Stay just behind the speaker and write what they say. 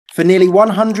For nearly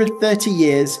 130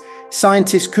 years,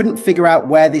 scientists couldn't figure out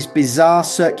where this bizarre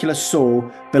circular saw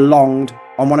belonged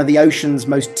on one of the ocean's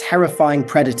most terrifying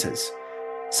predators.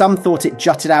 Some thought it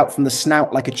jutted out from the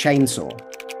snout like a chainsaw.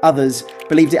 Others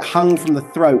believed it hung from the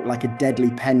throat like a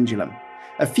deadly pendulum.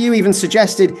 A few even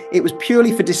suggested it was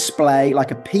purely for display,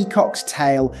 like a peacock's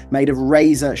tail made of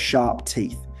razor-sharp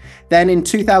teeth. Then in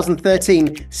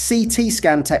 2013, CT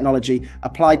scan technology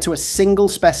applied to a single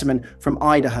specimen from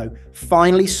Idaho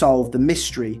finally solved the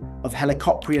mystery of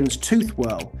Helicoprion's tooth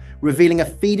whorl, revealing a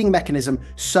feeding mechanism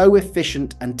so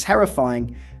efficient and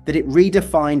terrifying that it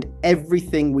redefined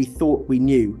everything we thought we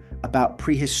knew about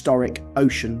prehistoric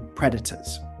ocean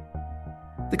predators.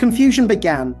 The confusion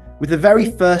began with the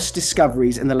very first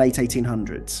discoveries in the late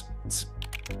 1800s.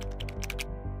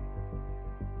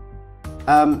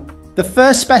 The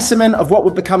first specimen of what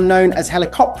would become known as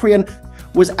Helicoprion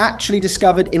was actually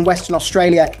discovered in Western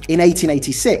Australia in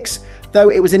 1886, though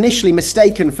it was initially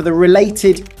mistaken for the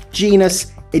related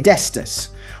genus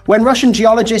Idestus. When Russian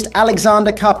geologist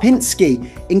Alexander Karpinski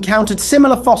encountered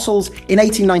similar fossils in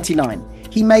 1899,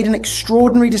 he made an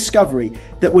extraordinary discovery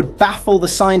that would baffle the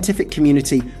scientific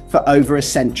community for over a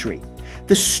century.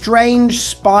 The strange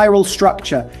spiral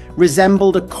structure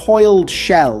resembled a coiled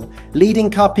shell, leading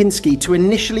Karpinski to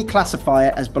initially classify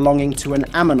it as belonging to an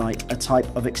ammonite, a type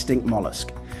of extinct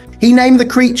mollusk. He named the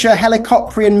creature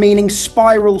Helicoprion, meaning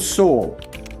spiral saw,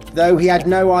 though he had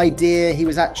no idea he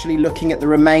was actually looking at the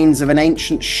remains of an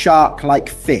ancient shark-like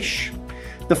fish.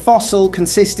 The fossil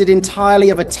consisted entirely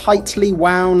of a tightly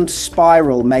wound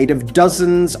spiral made of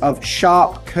dozens of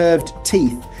sharp, curved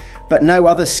teeth, but no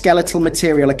other skeletal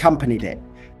material accompanied it.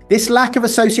 This lack of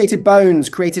associated bones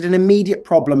created an immediate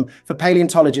problem for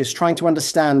paleontologists trying to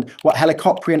understand what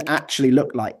Helicoprion actually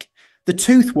looked like. The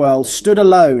tooth whorl stood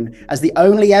alone as the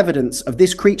only evidence of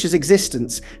this creature's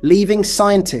existence, leaving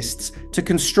scientists to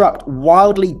construct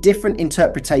wildly different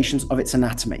interpretations of its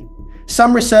anatomy.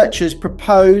 Some researchers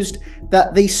proposed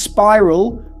that the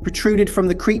spiral protruded from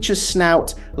the creature's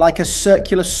snout like a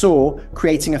circular saw,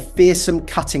 creating a fearsome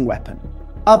cutting weapon.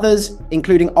 Others,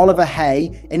 including Oliver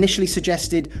Hay, initially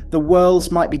suggested the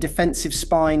whorls might be defensive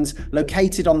spines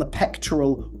located on the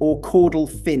pectoral or caudal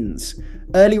fins.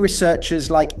 Early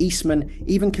researchers like Eastman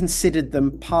even considered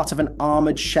them part of an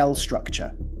armored shell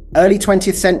structure. Early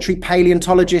 20th century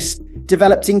paleontologists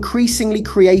developed increasingly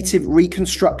creative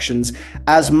reconstructions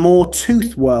as more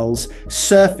tooth whorls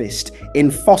surfaced in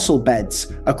fossil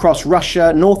beds across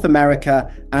Russia, North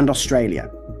America, and Australia.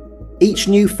 Each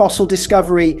new fossil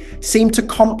discovery seemed to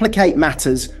complicate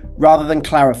matters rather than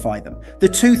clarify them. The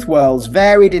tooth whorls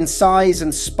varied in size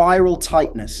and spiral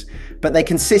tightness, but they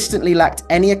consistently lacked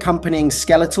any accompanying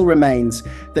skeletal remains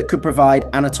that could provide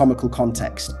anatomical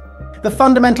context. The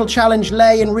fundamental challenge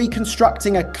lay in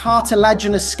reconstructing a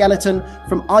cartilaginous skeleton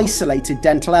from isolated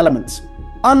dental elements.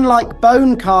 Unlike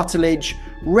bone cartilage,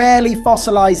 rarely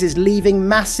fossilizes, leaving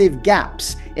massive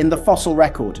gaps in the fossil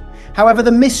record. However,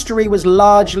 the mystery was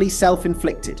largely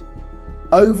self-inflicted.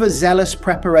 Overzealous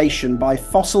preparation by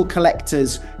fossil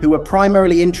collectors who were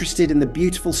primarily interested in the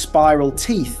beautiful spiral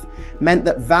teeth meant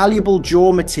that valuable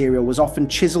jaw material was often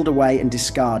chiseled away and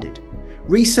discarded.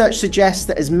 Research suggests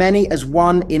that as many as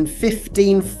 1 in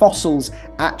 15 fossils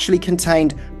actually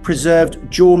contained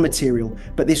preserved jaw material,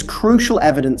 but this crucial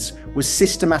evidence was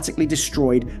systematically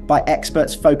destroyed by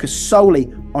experts focused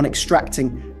solely on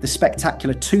extracting the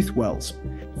spectacular tooth whorls.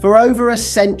 For over a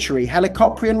century,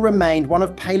 Helicoprion remained one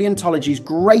of paleontology's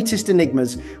greatest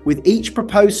enigmas, with each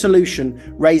proposed solution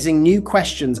raising new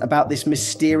questions about this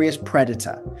mysterious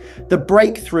predator. The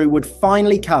breakthrough would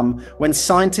finally come when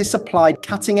scientists applied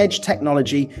cutting-edge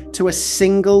technology to a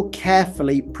single,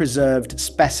 carefully preserved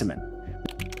specimen.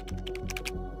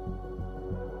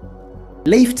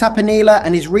 Leif Tapanila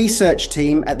and his research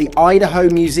team at the Idaho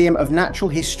Museum of Natural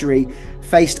History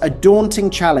faced a daunting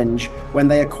challenge when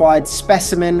they acquired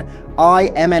specimen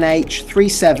IMNH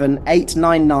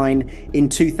 37899 in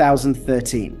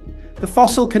 2013. The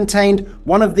fossil contained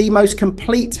one of the most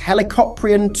complete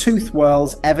Helicoprion tooth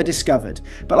whorls ever discovered,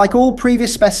 but like all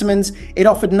previous specimens, it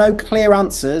offered no clear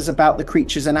answers about the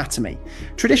creature's anatomy.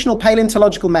 Traditional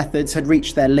paleontological methods had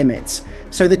reached their limits,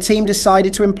 so the team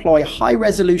decided to employ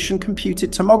high-resolution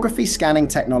computed tomography scanning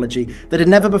technology that had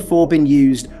never before been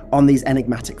used on these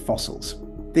enigmatic fossils.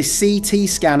 This CT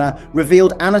scanner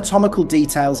revealed anatomical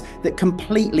details that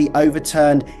completely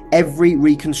overturned every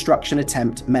reconstruction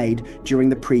attempt made during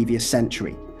the previous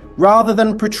century. Rather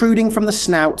than protruding from the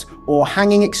snout or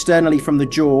hanging externally from the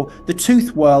jaw, the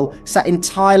tooth whorl sat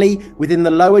entirely within the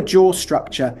lower jaw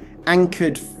structure,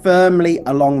 anchored firmly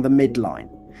along the midline.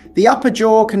 The upper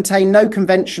jaw contained no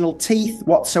conventional teeth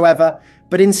whatsoever,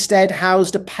 but instead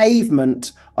housed a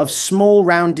pavement of small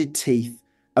rounded teeth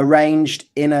arranged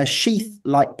in a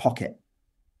sheath-like pocket.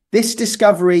 This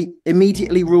discovery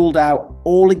immediately ruled out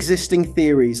all existing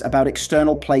theories about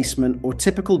external placement or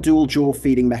typical dual jaw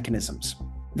feeding mechanisms.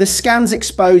 The scans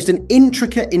exposed an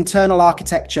intricate internal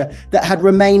architecture that had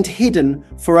remained hidden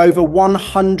for over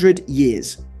 100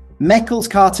 years. Meckel's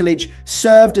cartilage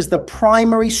served as the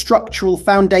primary structural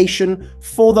foundation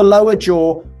for the lower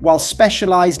jaw, while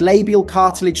specialized labial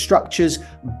cartilage structures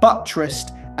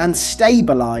buttressed and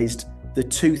stabilized the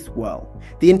tooth whorl.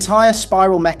 The entire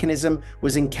spiral mechanism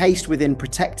was encased within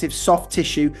protective soft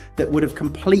tissue that would have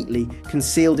completely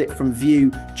concealed it from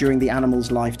view during the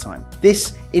animal's lifetime.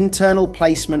 This internal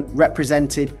placement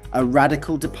represented a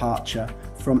radical departure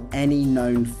from any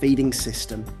known feeding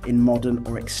system in modern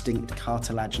or extinct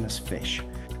cartilaginous fish.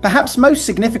 Perhaps most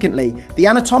significantly, the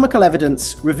anatomical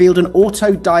evidence revealed an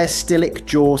autodiastylic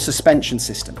jaw suspension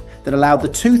system that allowed the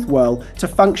tooth whorl to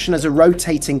function as a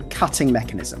rotating cutting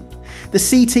mechanism. The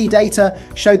CT data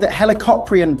showed that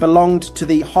Helicoprion belonged to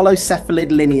the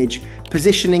holocephalid lineage,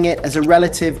 positioning it as a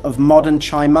relative of modern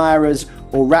chimeras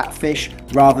or ratfish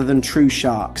rather than true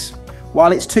sharks.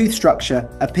 While its tooth structure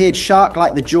appeared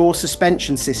shark-like, the jaw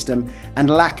suspension system and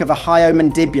lack of a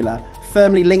hyomandibular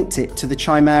firmly linked it to the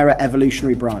chimera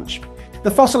evolutionary branch.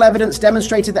 The fossil evidence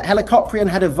demonstrated that Helicoprion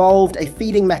had evolved a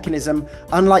feeding mechanism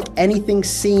unlike anything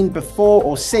seen before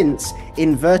or since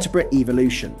in vertebrate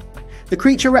evolution. The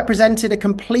creature represented a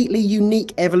completely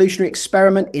unique evolutionary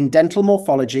experiment in dental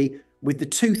morphology, with the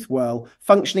tooth whorl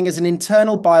functioning as an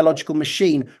internal biological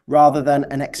machine rather than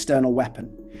an external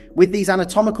weapon. With these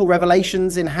anatomical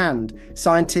revelations in hand,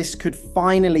 scientists could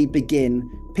finally begin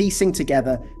piecing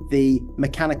together the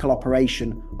mechanical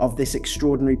operation of this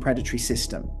extraordinary predatory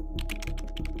system.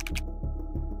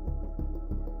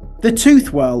 The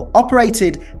tooth whorl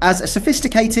operated as a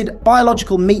sophisticated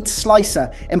biological meat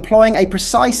slicer, employing a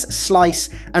precise slice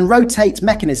and rotate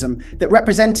mechanism that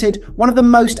represented one of the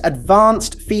most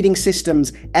advanced feeding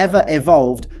systems ever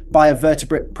evolved by a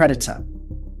vertebrate predator.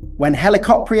 When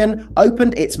Helicoprion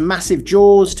opened its massive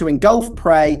jaws to engulf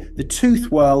prey, the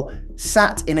tooth whorl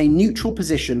sat in a neutral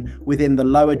position within the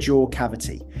lower jaw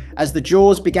cavity. As the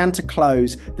jaws began to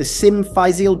close, the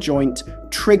symphyseal joint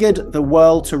triggered the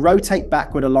whorl to rotate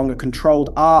backward along a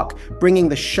controlled arc, bringing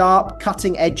the sharp,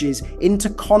 cutting edges into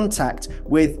contact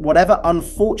with whatever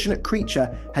unfortunate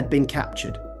creature had been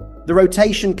captured. The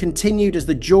rotation continued as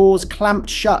the jaws clamped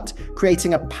shut,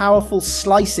 creating a powerful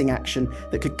slicing action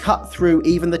that could cut through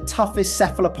even the toughest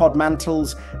cephalopod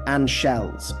mantles and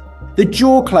shells. The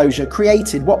jaw closure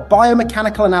created what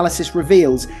biomechanical analysis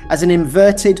reveals as an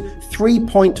inverted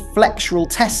three-point flexural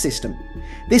test system.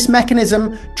 This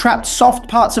mechanism trapped soft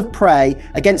parts of prey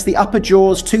against the upper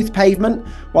jaw's tooth pavement,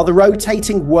 while the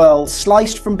rotating whorl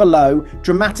sliced from below,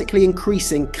 dramatically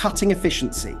increasing cutting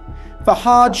efficiency. For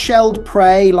hard-shelled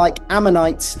prey like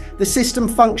ammonites, the system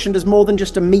functioned as more than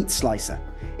just a meat slicer.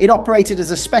 It operated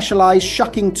as a specialized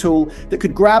shucking tool that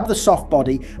could grab the soft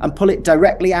body and pull it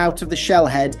directly out of the shell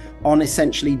head on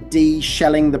essentially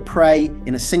de-shelling the prey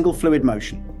in a single fluid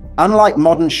motion. Unlike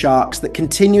modern sharks that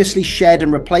continuously shed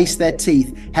and replaced their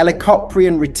teeth,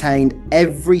 Helicoprion retained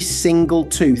every single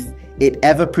tooth it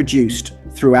ever produced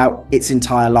throughout its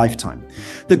entire lifetime.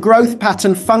 The growth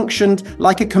pattern functioned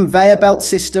like a conveyor belt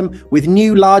system, with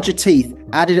new larger teeth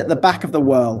added at the back of the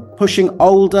whorl, pushing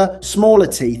older, smaller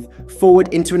teeth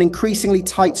forward into an increasingly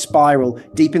tight spiral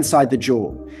deep inside the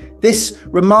jaw. This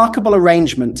remarkable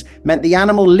arrangement meant the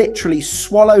animal literally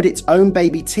swallowed its own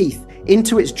baby teeth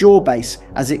into its jaw base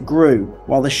as it grew,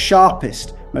 while the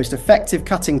sharpest, most effective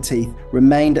cutting teeth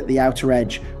remained at the outer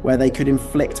edge, where they could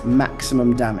inflict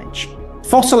maximum damage.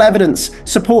 Fossil evidence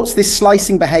supports this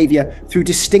slicing behavior through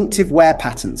distinctive wear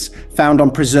patterns found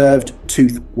on preserved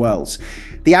tooth whorls.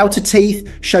 The outer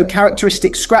teeth show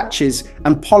characteristic scratches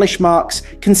and polish marks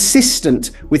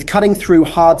consistent with cutting through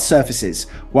hard surfaces,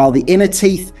 while the inner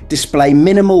teeth display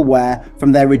minimal wear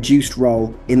from their reduced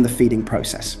role in the feeding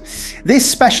process. This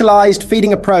specialized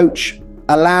feeding approach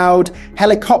allowed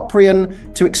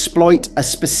Helicoprion to exploit a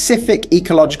specific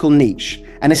ecological niche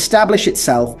and establish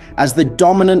itself as the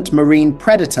dominant marine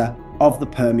predator of the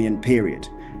Permian period.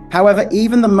 However,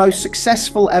 even the most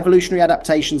successful evolutionary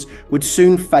adaptations would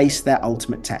soon face their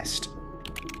ultimate test.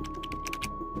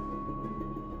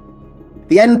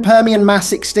 The end Permian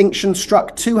mass extinction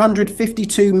struck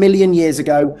 252 million years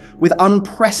ago, with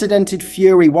unprecedented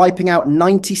fury wiping out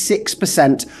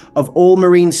 96% of all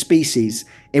marine species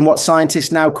in what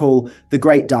scientists now call the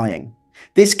Great Dying.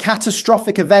 This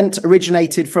catastrophic event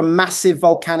originated from massive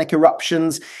volcanic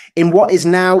eruptions in what is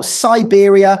now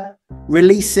Siberia,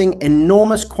 releasing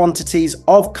enormous quantities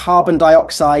of carbon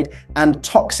dioxide and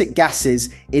toxic gases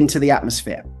into the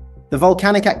atmosphere. The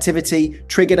volcanic activity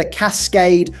triggered a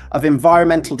cascade of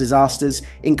environmental disasters,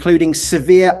 including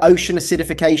severe ocean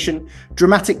acidification,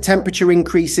 dramatic temperature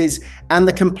increases, and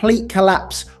the complete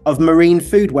collapse of marine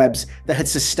food webs that had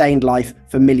sustained life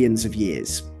for millions of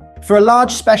years. For a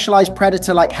large specialized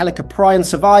predator like Helicoprion,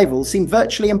 survival seemed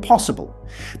virtually impossible.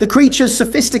 The creature's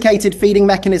sophisticated feeding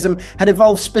mechanism had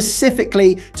evolved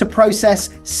specifically to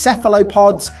process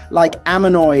cephalopods like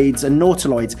ammonoids and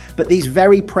nautiloids, but these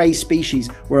very prey species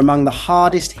were among the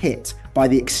hardest hit by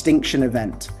the extinction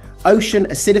event. Ocean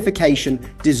acidification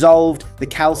dissolved the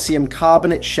calcium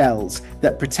carbonate shells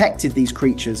that protected these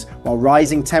creatures, while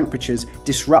rising temperatures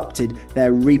disrupted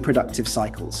their reproductive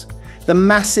cycles. The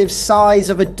massive size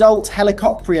of adult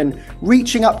Helicoprion,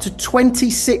 reaching up to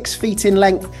 26 feet in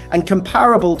length and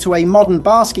comparable to a modern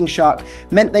basking shark,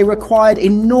 meant they required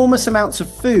enormous amounts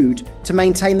of food to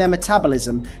maintain their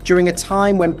metabolism during a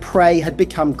time when prey had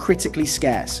become critically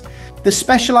scarce. The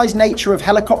specialized nature of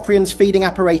Helicoprion's feeding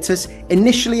apparatus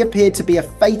initially appeared to be a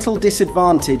fatal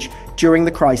disadvantage during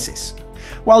the crisis.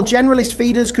 While generalist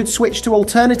feeders could switch to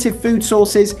alternative food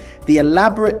sources, the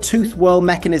elaborate tooth whorl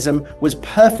mechanism was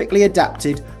perfectly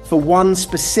adapted for one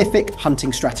specific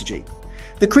hunting strategy.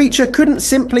 The creature couldn't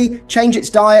simply change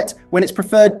its diet when its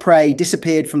preferred prey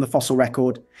disappeared from the fossil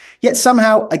record. Yet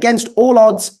somehow, against all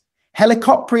odds,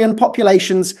 Helicoprion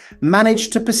populations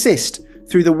managed to persist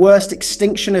through the worst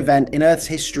extinction event in Earth's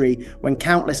history, when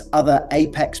countless other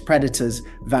apex predators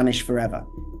vanished forever.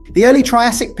 The early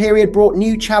Triassic period brought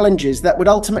new challenges that would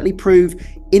ultimately prove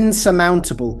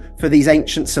insurmountable for these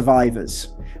ancient survivors.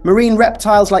 Marine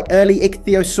reptiles like early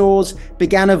ichthyosaurs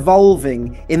began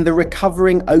evolving in the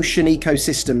recovering ocean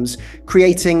ecosystems,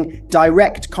 creating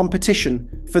direct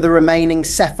competition for the remaining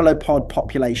cephalopod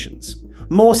populations.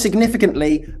 More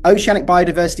significantly, oceanic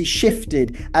biodiversity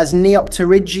shifted as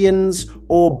neopterygians,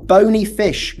 or bony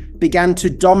fish, began to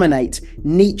dominate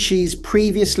niches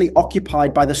previously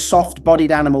occupied by the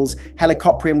soft-bodied animals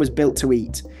Helicoprion was built to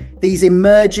eat. These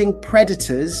emerging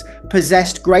predators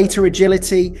possessed greater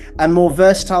agility and more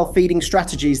versatile feeding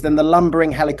strategies than the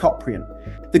lumbering Helicoprion.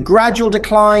 The gradual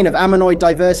decline of ammonoid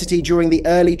diversity during the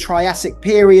early Triassic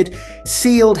period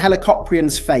sealed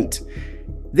Helicoprion's fate.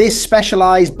 This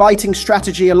specialized biting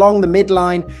strategy along the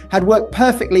midline had worked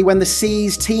perfectly when the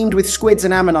seas teemed with squids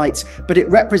and ammonites, but it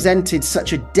represented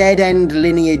such a dead-end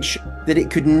lineage that it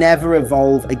could never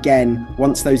evolve again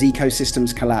once those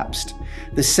ecosystems collapsed.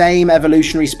 The same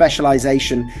evolutionary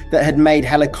specialization that had made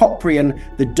Helicoprion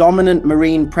the dominant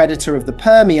marine predator of the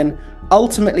Permian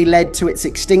ultimately led to its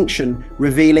extinction,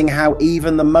 revealing how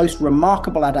even the most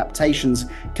remarkable adaptations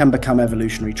can become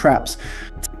evolutionary traps.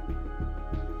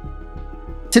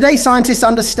 Today, scientists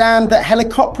understand that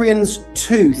Helicoprion's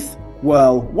tooth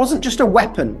whorl wasn't just a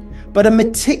weapon, but a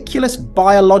meticulous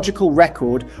biological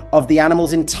record of the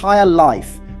animal's entire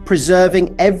life,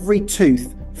 preserving every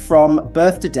tooth from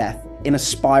birth to death in a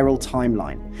spiral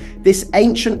timeline. This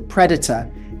ancient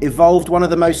predator evolved one of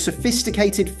the most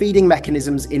sophisticated feeding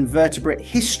mechanisms in vertebrate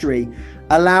history,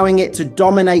 allowing it to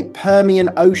dominate Permian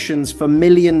oceans for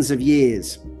millions of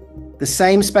years. The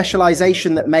same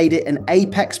specialization that made it an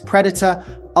apex predator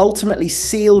ultimately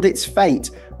sealed its fate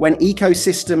when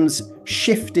ecosystems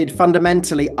shifted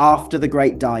fundamentally after the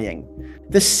Great Dying.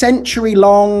 The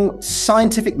century-long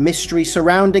scientific mystery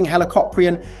surrounding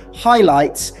Helicoprion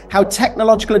highlights how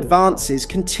technological advances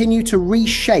continue to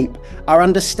reshape our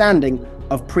understanding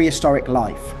of prehistoric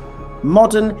life.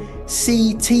 Modern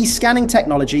CT scanning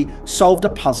technology solved a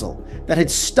puzzle that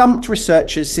had stumped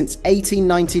researchers since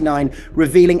 1899,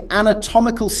 revealing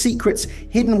anatomical secrets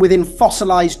hidden within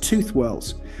fossilized tooth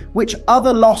whorls. Which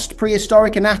other lost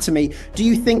prehistoric anatomy do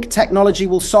you think technology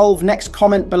will solve? Next,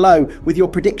 comment below with your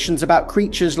predictions about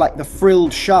creatures like the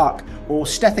frilled shark or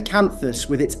Stethacanthes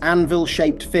with its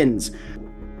anvil-shaped fins.